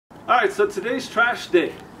Alright, so today's trash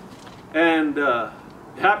day, and it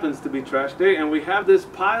happens to be trash day, and we have this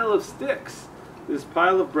pile of sticks, this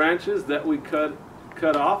pile of branches that we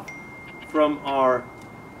cut off from our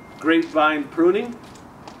grapevine pruning.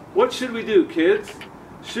 What should we do, kids?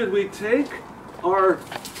 Should we take our,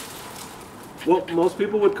 what most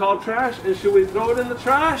people would call trash, and should we throw it in the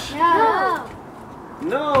trash? No.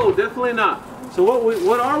 No, definitely not. So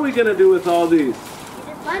what are we going to do with all these?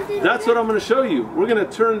 That's what I'm going to show you. We're going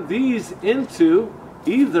to turn these into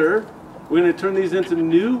we're going to turn these into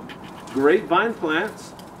new grapevine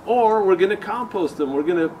plants, or we're going to compost them. We're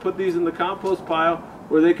going to put these in the compost pile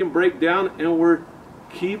where they can break down, and we're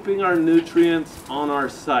keeping our nutrients on our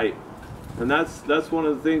site. And that's one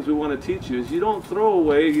of the things we want to teach you, is you don't throw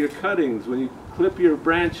away your cuttings. When you clip your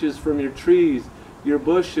branches from your trees, your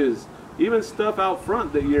bushes, even stuff out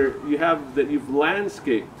front that you've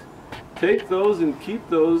landscaped, take those and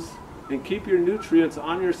keep your nutrients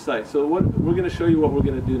on your site. So we're going to show you what we're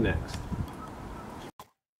going to do next.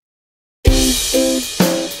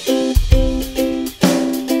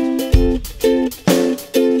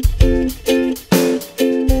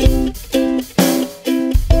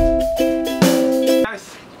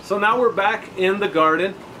 So now we're back in the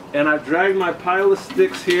garden, and I've dragged my pile of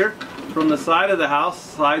sticks here from the side of the house,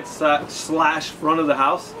 slash front of the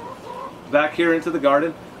house, back here into the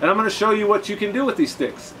garden, and I'm going to show you what you can do with these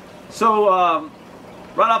sticks. So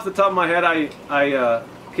right off the top of my head, I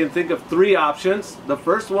can think of three options. The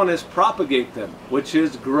first one is propagate them, which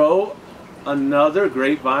is grow another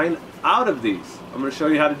grapevine out of these. I'm going to show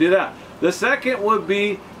you how to do that. The second would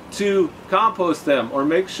be to compost them, or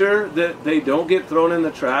make sure that they don't get thrown in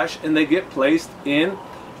the trash and they get placed in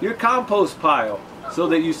your compost pile so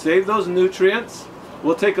that you save those nutrients.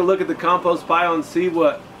 We'll take a look at the compost pile and see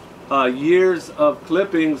what years of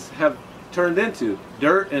clippings have turned into.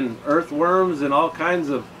 Dirt and earthworms and all kinds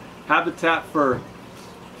of habitat for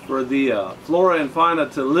the flora and fauna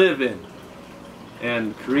to live in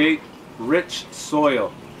and create rich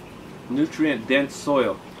soil, nutrient dense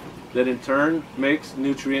soil, that in turn makes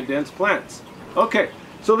nutrient dense plants. Okay,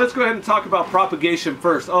 so let's go ahead and talk about propagation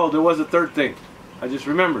first. Oh, there was a third thing I just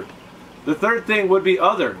remembered. The third thing would be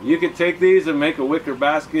other. You could take these and make a wicker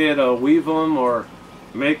basket, weave them, or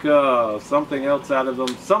make something else out of them.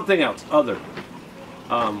 Something else, other,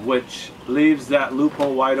 which leaves that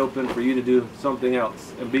loophole wide open for you to do something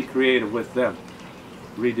else and be creative with them.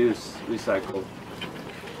 Reduce, recycle,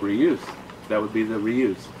 reuse. That would be the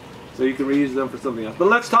reuse. So you can reuse them for something else. But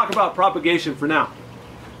let's talk about propagation for now.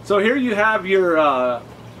 So here you have your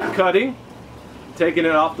cutting, taking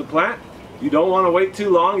it off the plant. You don't want to wait too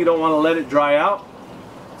long. You don't want to let it dry out.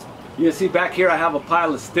 You can see back here I have a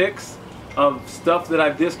pile of sticks of stuff that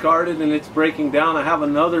I've discarded and it's breaking down. I have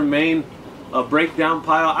another main breakdown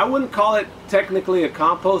pile. I wouldn't call it technically a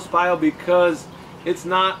compost pile because it's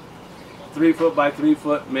not 3 foot by 3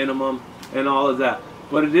 foot minimum and all of that.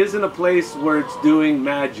 But it is in a place where it's doing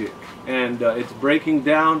magic, and it's breaking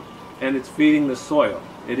down and it's feeding the soil.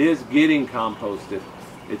 It is getting composted.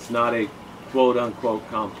 It's not a quote-unquote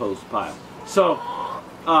compost pile. So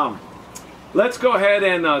let's go ahead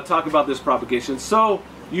and talk about this propagation. So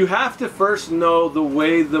you have to first know the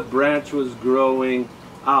way the branch was growing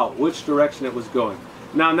out, which direction it was going.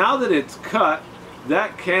 Now that it's cut,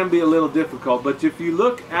 that can be a little difficult, but if you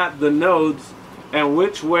look at the nodes and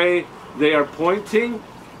which way they are pointing,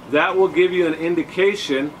 that will give you an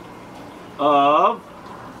indication of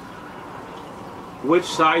which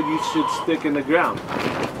side you should stick in the ground.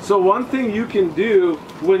 So one thing you can do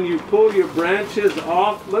when you pull your branches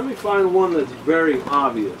off, let me find one that's very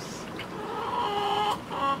obvious.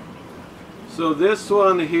 So this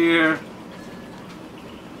one here,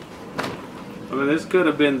 I mean, this could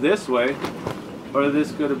have been this way, or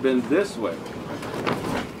this could have been this way.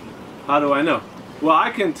 How do I know? Well,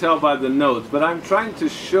 I can tell by the nodes, but I'm trying to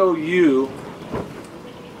show you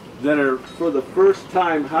that are for the first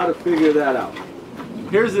time how to figure that out.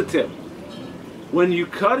 Here's the tip. When you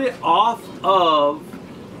cut it off of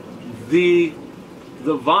the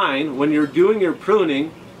vine, when you're doing your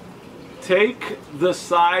pruning, take the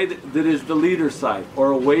side that is the leader side,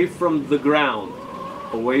 or away from the ground,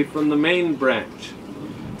 away from the main branch.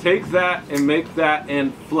 Take that and make that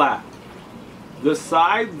end flat. The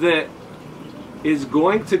side that is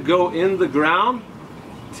going to go in the ground,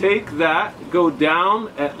 take that, go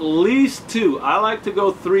down at least 2. I like to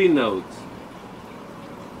go 3 nodes.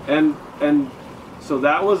 And so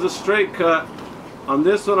that was a straight cut. On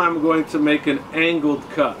this one I'm going to make an angled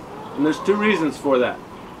cut. And there's 2 reasons for that.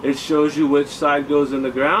 It shows you which side goes in the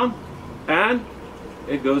ground, and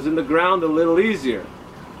it goes in the ground a little easier.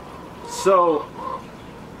 So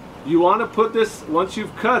you want to put this, once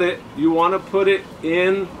you've cut it, you want to put it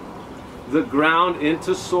in the ground,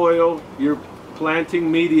 into soil, your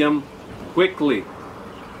planting medium, quickly.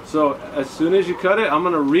 So as soon as you cut it, I'm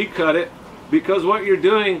going to recut it, because what you're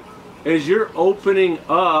doing is you're opening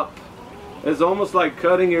up. It's almost like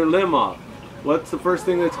cutting your limb off. What's the first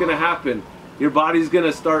thing that's going to happen? Your body's going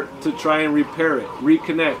to start to try and repair it,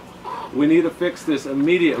 reconnect. We need to fix this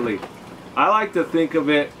immediately. I like to think of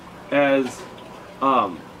it as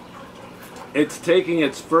it's taking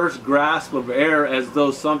its first grasp of air as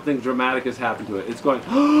though something dramatic has happened to it. It's going,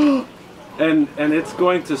 and it's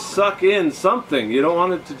going to suck in something. You don't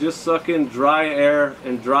want it to just suck in dry air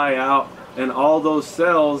and dry out, and all those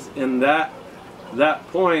cells in that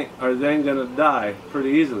point are then going to die pretty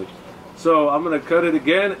easily. So I'm going to cut it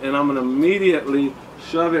again, and I'm going to immediately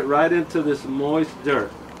shove it right into this moist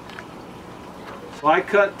dirt. So I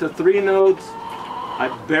cut to 3 nodes. I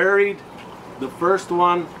buried the first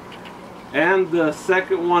one, and the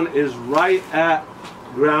second one is right at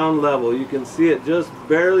ground level. You can see it just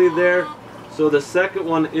barely there. So the second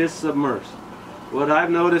one is submerged. What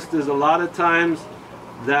I've noticed is a lot of times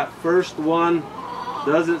that first one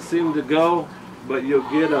doesn't seem to go, but you'll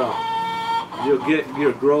get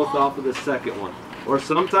your growth off of the second one. Or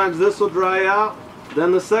sometimes this will dry out,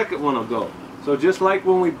 then the second one will go. So just like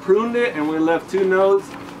when we pruned it and we left 2 nodes,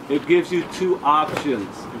 it gives you 2 options.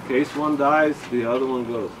 In case one dies, the other one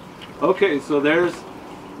goes. Okay, so there's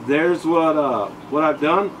what I've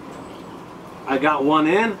done. I got one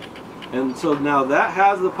in, and so now that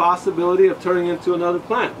has the possibility of turning into another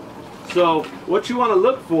plant. So what you want to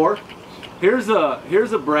look for, here's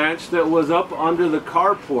a branch that was up under the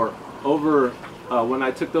carport over when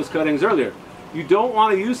I took those cuttings earlier. You don't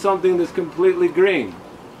want to use something that's completely green.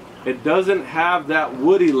 It doesn't have that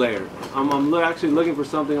woody layer. I'm actually looking for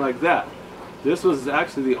something like that. This was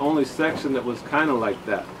actually the only section that was kind of like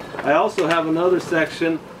that. I also have another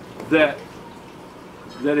section that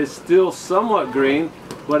is still somewhat green,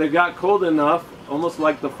 but it got cold enough, almost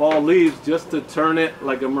like the fall leaves, just to turn it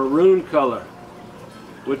like a maroon color,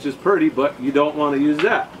 which is pretty, but you don't want to use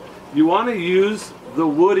that. You want to use the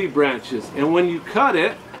woody branches, and when you cut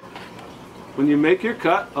it, when you make your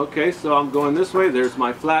cut, okay, so I'm going this way, there's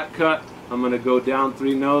my flat cut. I'm going to go down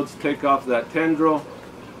 3 nodes, take off that tendril.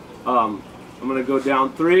 I'm going to go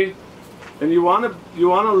down 3, and you want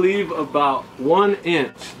to leave about 1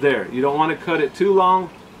 inch there. You don't want to cut it too long.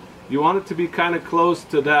 You want it to be kind of close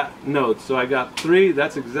to that node. So I got 3.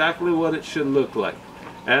 That's exactly what it should look like.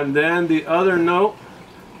 And then the other note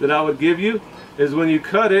that I would give you is when you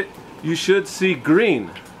cut it, you should see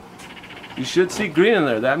green. You should see green in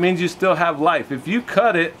there. That means you still have life. If you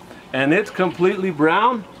cut it and it's completely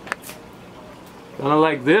brown, kind of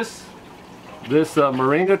like this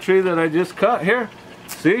moringa tree that I just cut here,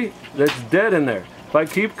 see, that's dead in there. If I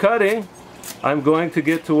keep cutting, I'm going to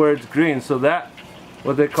get to where it's green. So that,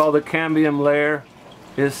 what they call the cambium layer,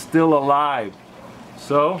 is still alive.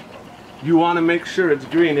 So you want to make sure it's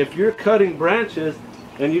green. If you're cutting branches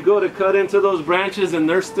and you go to cut into those branches and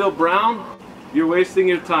they're still brown, you're wasting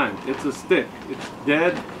your time. It's a stick. It's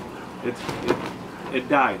dead. It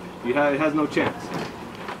died. It has no chance.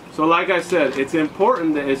 So like I said, it's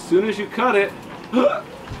important that as soon as you cut it,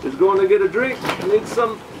 it's going to get a drink. It needs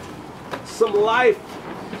some life.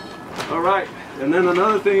 All right. And then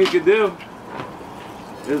another thing you could do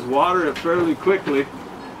is water it fairly quickly.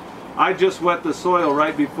 I just wet the soil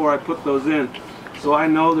right before I put those in, so I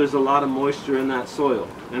know there's a lot of moisture in that soil.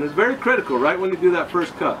 And it's very critical right when you do that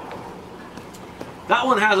first cut. That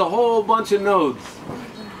one has a whole bunch of nodes,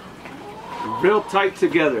 real tight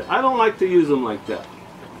together. I don't like to use them like that.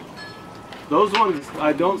 Those ones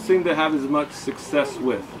I don't seem to have as much success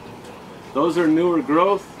with. Those are newer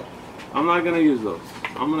growth. I'm not going to use those.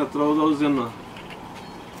 I'm going to throw those in the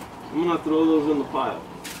pile.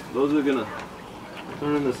 Those are going to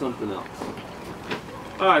turn into something else.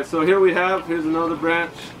 Alright, so here's another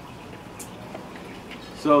branch.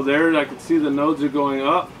 So there I can see the nodes are going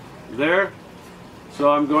up there. So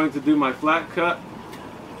I'm going to do my flat cut.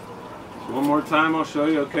 One more time I'll show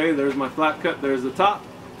you. Okay, there's my flat cut. There's the top.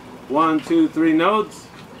 1, 2, 3 nodes.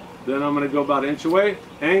 Then I'm going to go about 1 inch away.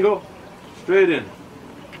 Angle. Straight in.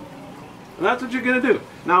 And that's what you're going to do.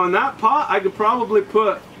 Now in that pot I could probably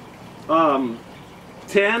put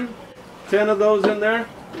 10 of those in there.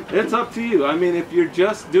 It's up to you. I mean, if you're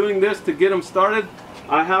just doing this to get them started,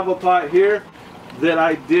 I have a pot here that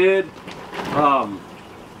I did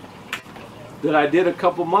a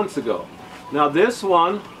couple months ago. Now this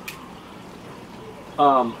one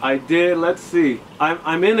I did, let's see,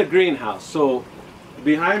 I'm in a greenhouse, so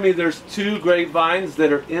behind me there's 2 grapevines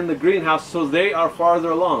that are in the greenhouse, so they are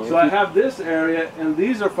farther along. So I have this area, and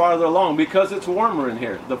these are farther along because it's warmer in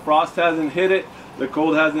here. The frost hasn't hit it, the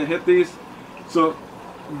cold hasn't hit these. So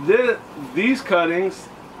these cuttings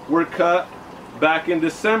were cut back in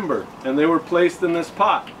December, and they were placed in this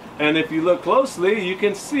pot. And if you look closely, you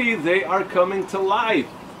can see they are coming to life.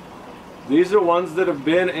 These are ones that have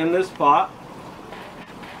been in this pot,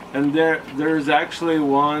 and there's actually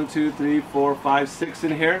 1, 2, 3, 4, 5, 6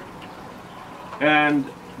 in here, and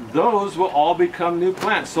those will all become new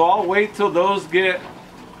plants. So I'll wait till those get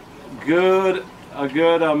a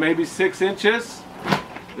good maybe 6 inches.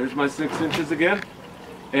 There's my 6 inches again,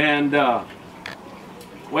 and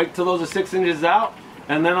wait till those are 6 inches out,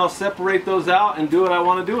 and then I'll separate those out and do what I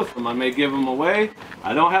want to do with them. I may give them away.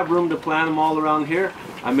 I don't have room to plant them all around here.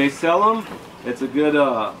 I may sell them. It's a good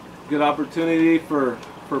opportunity for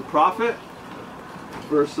profit,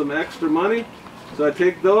 for some extra money. So I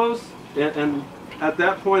take those, and at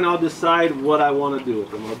that point I'll decide what I want to do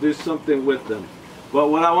with them. I'll do something with them. But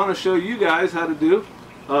what I want to show you guys how to do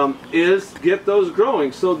is get those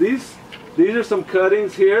growing. So these are some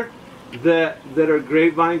cuttings here that are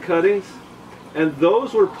grapevine cuttings, and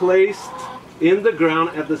those were placed in the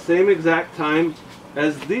ground at the same exact time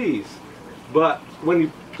as these. But when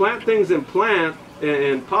you plant things in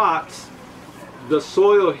pots, the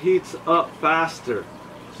soil heats up faster.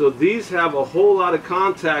 So these have a whole lot of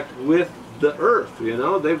contact with the earth, you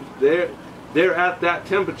know. They're at that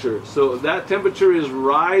temperature. So that temperature is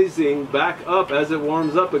rising back up as it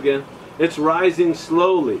warms up again. It's rising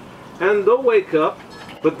slowly. And they'll wake up,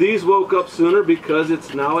 but these woke up sooner because it's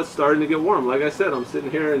starting to get warm. Like I said, I'm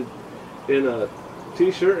sitting here in a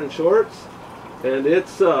t-shirt and shorts, and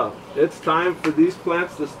it's time for these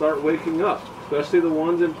plants to start waking up, especially the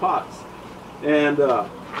ones in pots. And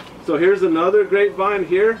so here's another grapevine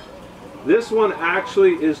here. This one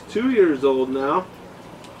actually is 2 years old now,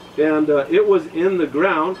 and it was in the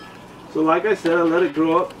ground. So like I said, I let it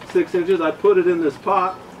grow up 6 inches. I put it in this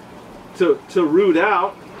pot to root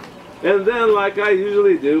out, and then like I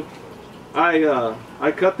usually do,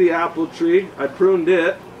 I cut the apple tree, I pruned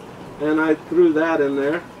it, and I threw that in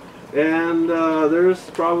there. And there's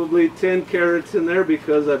probably 10 carrots in there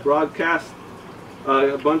because I broadcast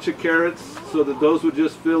a bunch of carrots so that those would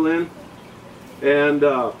just fill in. And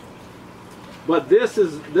but this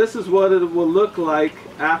is what it will look like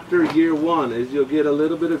after year 1. Is you'll get a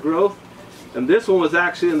little bit of growth. And this one was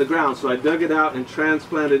actually in the ground, so I dug it out and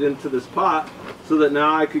transplanted into this pot so that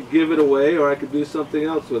now I could give it away, or I could do something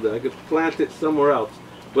else with it. I could plant it somewhere else.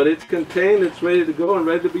 But it's contained, it's ready to go and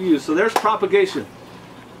ready to be used. So there's propagation.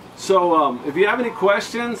 So if you have any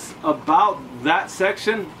questions about that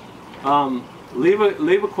section, leave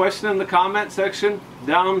a question in the comment section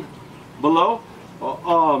down below.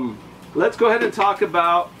 Let's go ahead and talk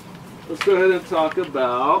about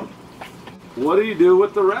what do you do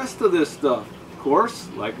with the rest of this stuff. Of course,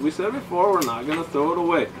 like we said before, we're not going to throw it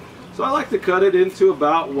away. So I like to cut it into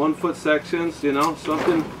about 1 foot sections, you know,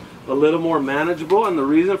 something a little more manageable. And the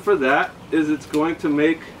reason for that is it's going to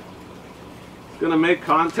make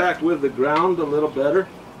contact with the ground a little better.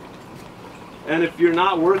 And if you're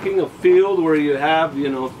not working a field where you have, you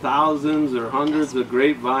know, thousands or hundreds of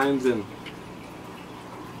grapevines, and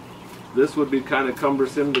this would be kind of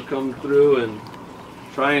cumbersome to come through and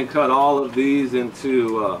try and cut all of these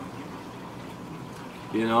into,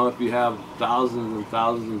 you know, if you have thousands and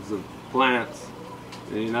thousands of plants,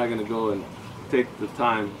 and you're not going to go and take the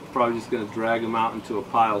time, probably just going to drag them out into a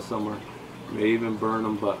pile somewhere, may even burn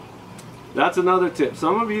them. But that's another tip.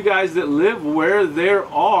 Some of you guys that live where there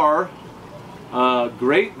are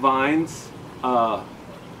grapevines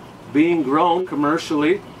being grown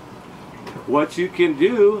commercially, what you can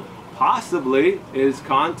do possibly is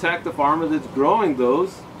contact the farmer that's growing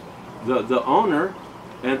those, the owner,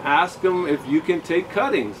 and ask them if you can take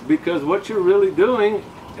cuttings. Because what you're really doing,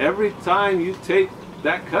 every time you take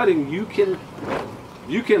that cutting, you can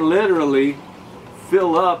literally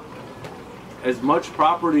fill up as much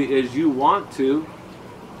property as you want to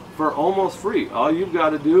for almost free. All you've got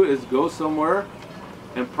to do is go somewhere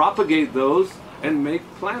and propagate those and make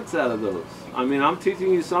plants out of those. I mean, I'm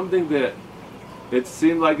teaching you something that it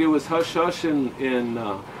seemed like it was hush-hush, and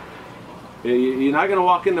you're not going to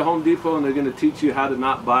walk into Home Depot and they're going to teach you how to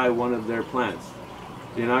not buy one of their plants.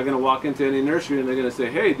 You're not going to walk into any nursery and they're going to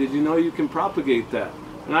say, hey, did you know you can propagate that?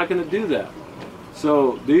 They're not going to do that.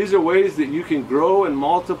 So these are ways that you can grow and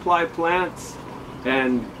multiply plants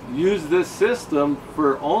and use this system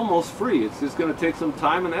for almost free. It's just going to take some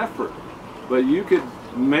time and effort, but you could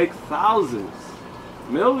make thousands,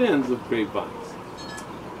 millions of grapevines.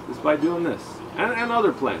 just by doing this, and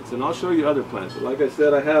other plants, and I'll show you other plants. Like I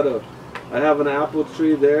said, I have an apple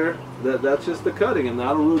tree there. That's just the cutting, and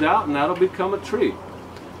that'll root out, and that'll become a tree.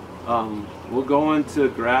 We'll go into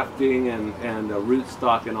grafting and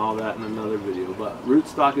rootstock and all that in another video, but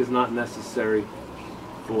rootstock is not necessary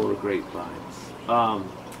for grapevines.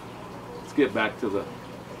 Let's get back to the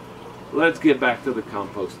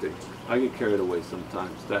composting. I get carried away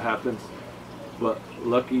sometimes. That happens, but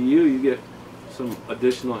lucky you get some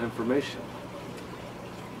additional information.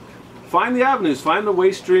 Find the avenues, find the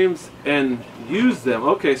waste streams, and use them.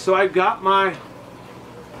 Okay, so I got my.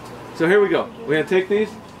 So here we go. We're gonna take these.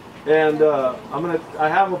 And I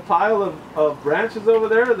have a pile of branches over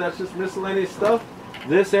there. That's just miscellaneous stuff.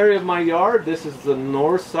 This area of my yard, this is the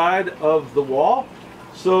north side of the wall.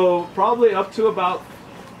 So probably up to about,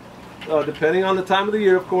 depending on the time of the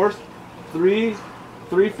year, of course, 3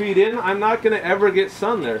 feet in. I'm not going to ever get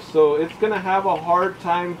sun there. So it's going to have a hard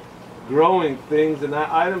time growing things in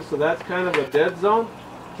that item. So that's kind of a dead zone.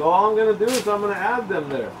 So all I'm going to do is I'm going to add them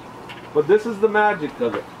there. But this is the magic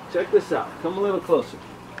of it. Check this out. Come a little closer.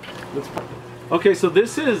 Okay, so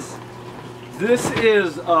this is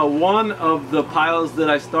one of the piles that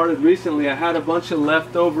I started recently. I had a bunch of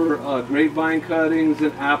leftover grapevine cuttings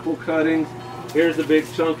and apple cuttings. Here's a big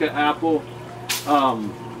chunk of apple.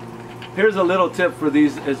 Here's a little tip for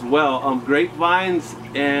these as well. Grapevines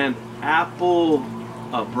and apple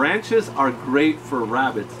branches are great for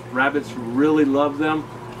rabbits. Rabbits really love them.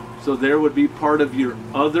 So there would be part of your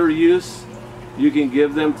other use. You can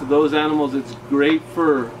give them to those animals. It's great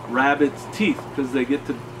for rabbits' teeth because they get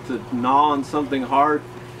to gnaw on something hard,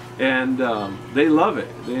 and they love it.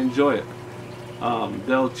 They enjoy it.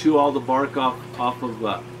 They'll chew all the bark off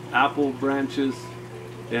of apple branches,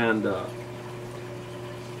 and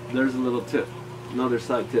there's a little tip, another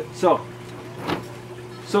side tip. So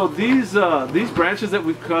these branches that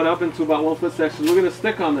we've cut up into about 1 foot sections, we're going to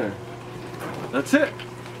stick on there. That's it.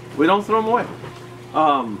 We don't throw them away.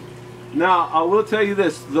 Now, I will tell you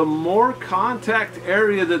this, the more contact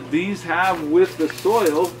area that these have with the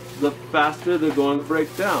soil, the faster they're going to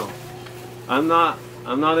break down. I'm not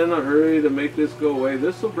in a hurry to make this go away.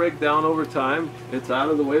 This will break down over time. It's out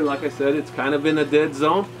of the way. Like I said, it's kind of in a dead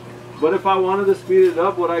zone. But if I wanted to speed it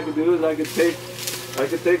up, what I could do is I could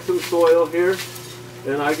take some soil here,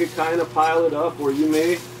 and I could kind of pile it up where you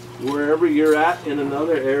may, wherever you're at in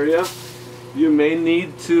another area, you may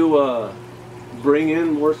need to bring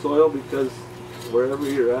in more soil because wherever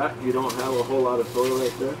you're at, you don't have a whole lot of soil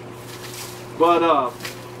right there. But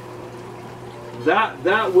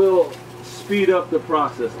that will speed up the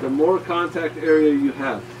process. The more contact area you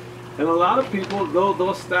have, and a lot of people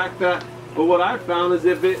they'll stack that. But what I found is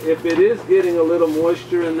if it is getting a little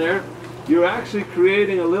moisture in there, you're actually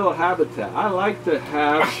creating a little habitat. I like to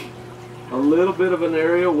have a little bit of an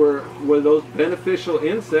area where those beneficial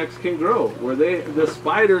insects can grow, where the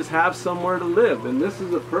spiders have somewhere to live, and this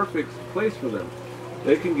is a perfect place for them.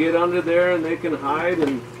 They can get under there and they can hide,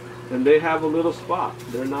 and they have a little spot.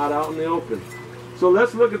 They're not out in the open. So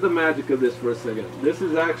let's look at the magic of this for a second. This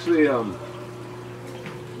is actually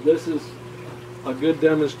this is a good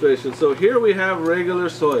demonstration. So here we have regular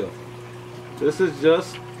soil. This is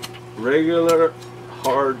just regular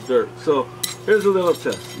hard dirt. So here's a little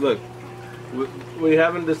test. Look. We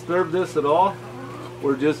haven't disturbed this at all.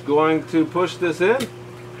 We're just going to push this in,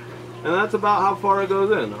 and that's about how far it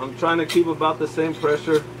goes in. I'm trying to keep about the same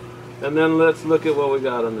pressure, and then let's look at what we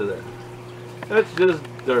got under there. That's just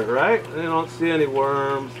dirt, right? You don't see any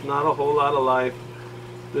worms, not a whole lot of life.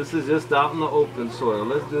 This is just out in the open soil.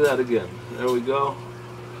 Let's do that again. There we go.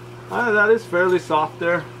 That is fairly soft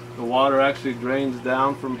there. The water actually drains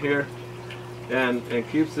down from here and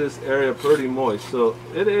keeps this area pretty moist. So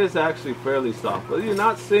it is actually fairly soft. But you're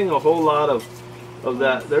not seeing a whole lot of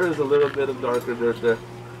that. There is a little bit of darker dirt there.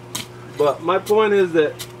 But my point is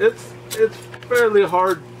that it's fairly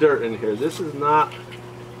hard dirt in here. This is not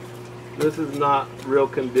real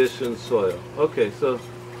conditioned soil. Okay, so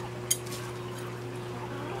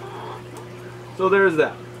there's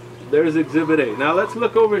that. There's Exhibit 8. Now let's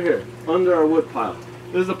look over here under our wood pile.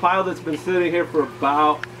 This is a pile that's been sitting here for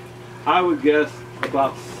about, I would guess,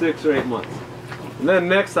 about 6 or 8 months. And then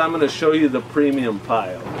next I'm going to show you the premium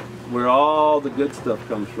pile, where all the good stuff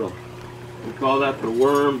comes from. We call that the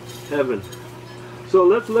worm heaven. So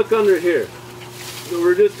let's look under here. So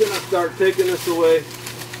we're just going to start taking this away,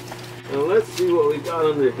 and let's see what we got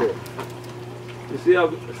under here. You see how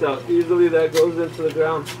easily that goes into the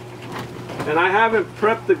ground? And I haven't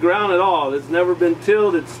prepped the ground at all. It's never been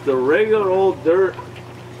tilled. It's the regular old dirt,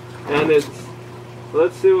 and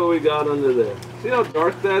let's see what we got under there. See how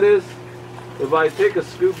dark that is? If I take a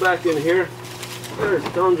scoop back in here, There's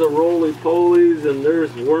tons of roly-polies, and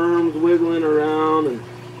there's worms wiggling around, and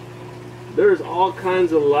there's all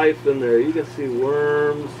kinds of life in there. You can see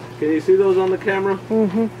worms. Can you see those on the camera?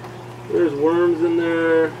 Mm-hmm. There's worms in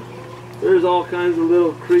there. There's all kinds of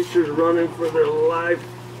little creatures running for their life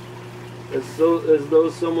as though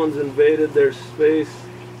someone's invaded their space.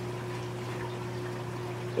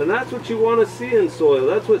 And that's what you want to see in soil.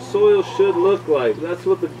 That's what soil should look like. That's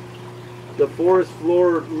what the forest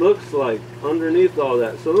floor looks like underneath all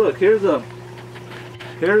that. So look, here's a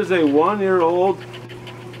 1-year-old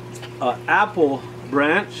apple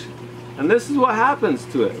branch, and this is what happens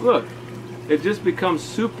to it. Look, it just becomes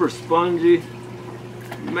super spongy.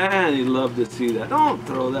 Man, you'd love to see that. Don't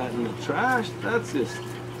throw that in the trash. That's just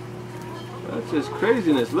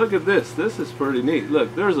craziness. Look at this. This is pretty neat.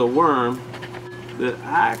 Look, there's a worm that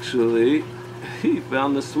actually, he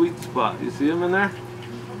found the sweet spot. You see him in there?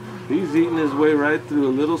 He's eating his way right through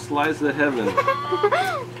a little slice of heaven.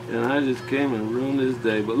 And I just came and ruined his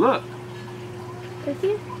day. But look.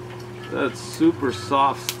 That's super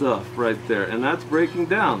soft stuff right there. And that's breaking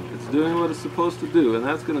down. It's doing what it's supposed to do. And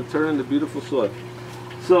that's going to turn into beautiful soil.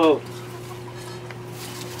 So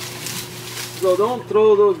don't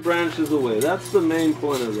throw those branches away. That's the main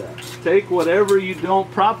point of that. Take whatever you don't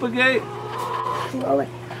propagate.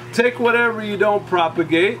 Take whatever you don't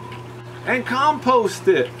propagate and compost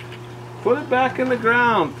it. Put it back in the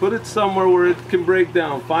ground. Put it somewhere where it can break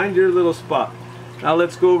down. Find your little spot. Now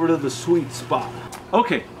let's go over to the sweet spot.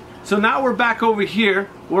 Okay, so now we're back over here.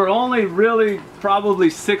 We're only really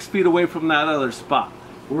probably 6 feet away from that other spot.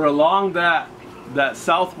 We're along that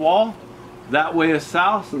south wall. That way is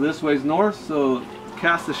south, so this way is north. So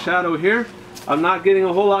cast a shadow here. I'm not getting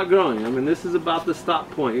a whole lot growing. I mean, this is about the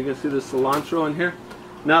stop point. You can see the cilantro in here.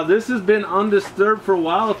 Now this has been undisturbed for a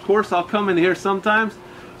while. Of course, I'll come in here sometimes,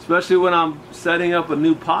 especially when I'm setting up a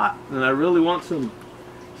new pot and I really want some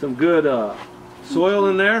good soil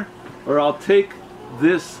in there. Or I'll take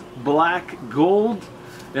this black gold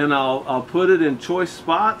and I'll put it in choice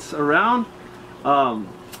spots around and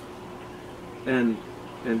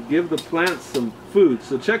give the plants some food.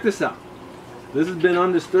 So check this out. This has been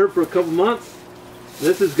undisturbed for a couple months.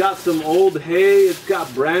 This has got some old hay. It's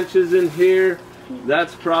got branches in here.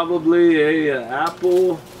 That's probably a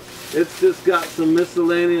apple. It's just got some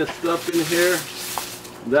miscellaneous stuff in here.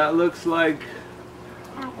 That looks like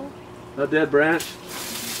a dead branch.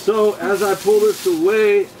 So as I pull this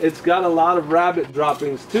away, it's got a lot of rabbit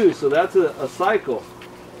droppings too. So that's a cycle.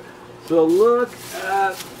 So look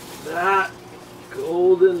at that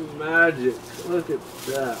golden magic. Look at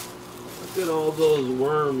that. Look at all those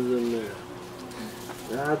worms in there.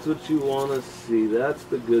 That's what you want to see. That's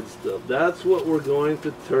the good stuff. That's what we're going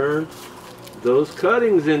to turn those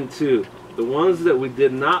cuttings into. The ones that we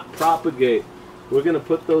did not propagate. We're going to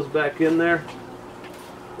put those back in there.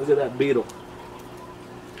 Look at that beetle.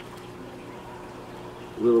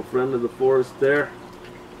 Little friend of the forest there.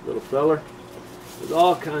 Little feller. There's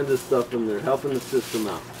all kinds of stuff in there helping the system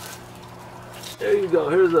out. There you go.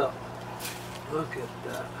 Here's a... Look at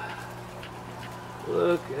that.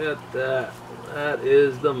 Look at that. That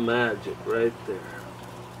is the magic right there.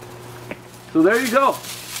 So there you go.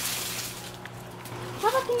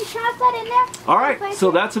 Papa, can you toss that in there? Alright,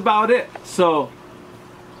 so that's about it. So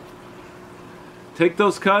take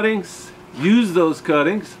those cuttings, use those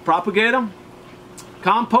cuttings, propagate them,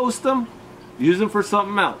 compost them, use them for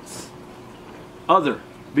something else.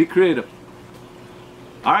 Be creative.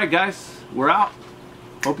 Alright guys, we're out.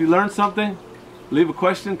 Hope you learned something. Leave a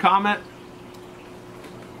question, comment.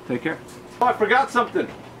 Take care. Oh, I forgot something.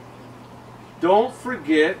 Don't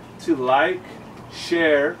forget to like,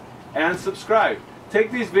 share, and subscribe.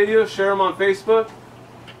 Take these videos, share them on Facebook.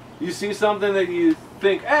 You see something that you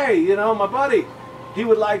think, hey, you know, my buddy, he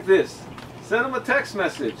would like this. Send him a text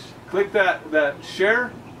message. Click that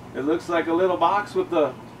share. It looks like a little box with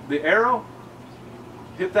the arrow.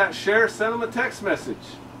 Hit that share, send him a text message.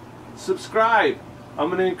 Subscribe. I'm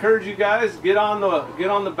going to encourage you guys, get on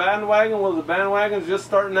the bandwagon. Well, the bandwagon's just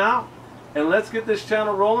starting out. And let's get this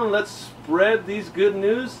channel rolling. Let's spread these good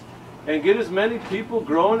news and get as many people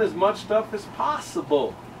growing as much stuff as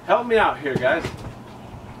possible. Help me out here, guys.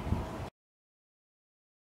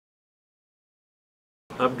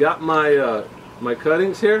 I've got my my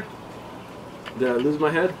cuttings here. Did I lose my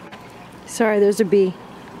head? Sorry, there's a bee.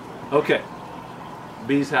 Okay.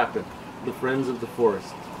 Bees happen. The friends of the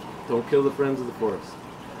forest. Don't kill the friends of the forest.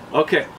 Okay.